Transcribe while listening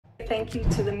Thank you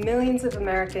to the millions of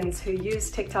Americans who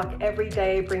use TikTok every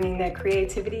day, bringing their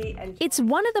creativity and... It's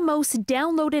one of the most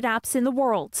downloaded apps in the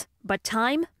world, but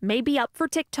time may be up for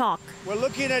TikTok. We're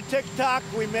looking at TikTok.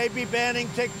 We may be banning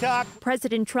TikTok.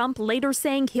 President Trump later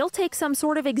saying he'll take some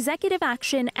sort of executive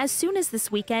action as soon as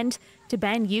this weekend to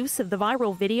ban use of the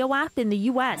viral video app in the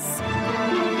U.S.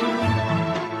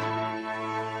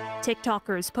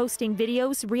 TikTokers posting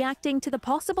videos reacting to the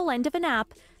possible end of an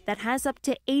app that has up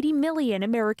to 80 million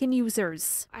American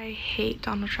users. I hate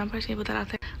Donald Trump. I just need to put that out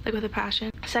there, like, with a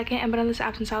passion. Second, I've been on this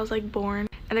app since I was born,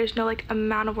 and there's no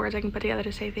amount of words I can put together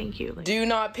to say thank you. Do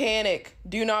not panic.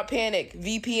 Do not panic.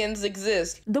 VPNs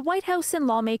exist. The White House and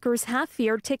lawmakers have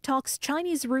feared TikTok's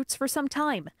Chinese roots for some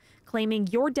time, claiming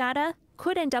your data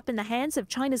could end up in the hands of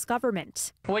China's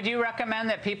government. Would you recommend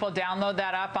that people download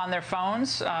that app on their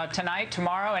phones tonight,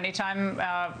 tomorrow, anytime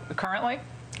currently?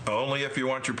 Only if you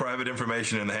want your private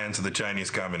information in the hands of the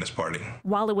Chinese Communist Party.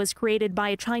 While it was created by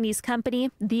a Chinese company,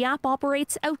 the app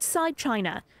operates outside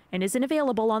China and isn't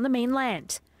available on the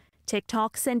mainland.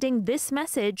 TikTok sending this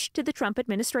message to the Trump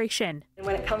administration.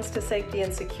 When it comes to safety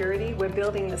and security, we're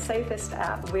building the safest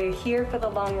app. We're here for the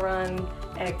long run,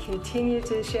 and continue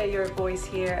to share your voice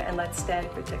here, and let's stand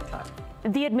for TikTok.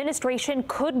 The administration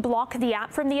could block the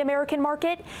app from the American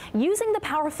market using the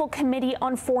powerful Committee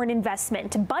on Foreign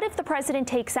Investment. But if the president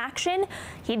takes action,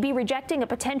 he'd be rejecting a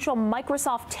potential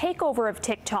Microsoft takeover of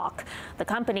TikTok. The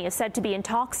company is said to be in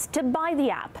talks to buy the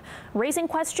app, raising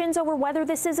questions over whether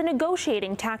this is a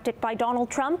negotiating tactic by Donald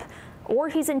Trump or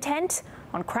he's intent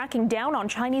on cracking down on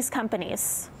Chinese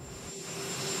companies.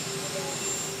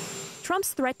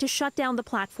 Trump's threat to shut down the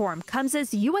platform comes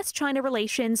as U.S.-China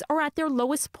relations are at their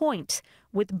lowest point,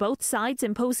 with both sides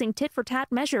imposing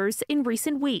tit-for-tat measures in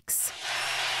recent weeks.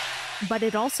 But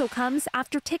it also comes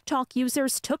after TikTok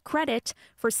users took credit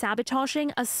for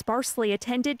sabotaging a sparsely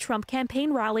attended Trump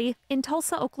campaign rally in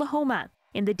Tulsa, Oklahoma.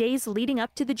 In the days leading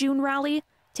up to the June rally,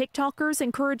 TikTokers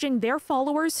encouraging their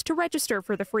followers to register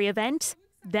for the free event,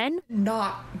 then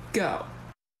not go.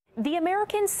 The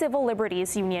American Civil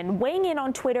Liberties Union weighing in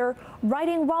on Twitter,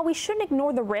 writing, while we shouldn't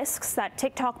ignore the risks that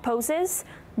TikTok poses,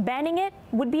 banning it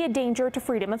would be a danger to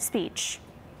freedom of speech.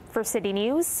 For City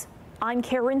News, I'm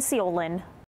Karen Seolin.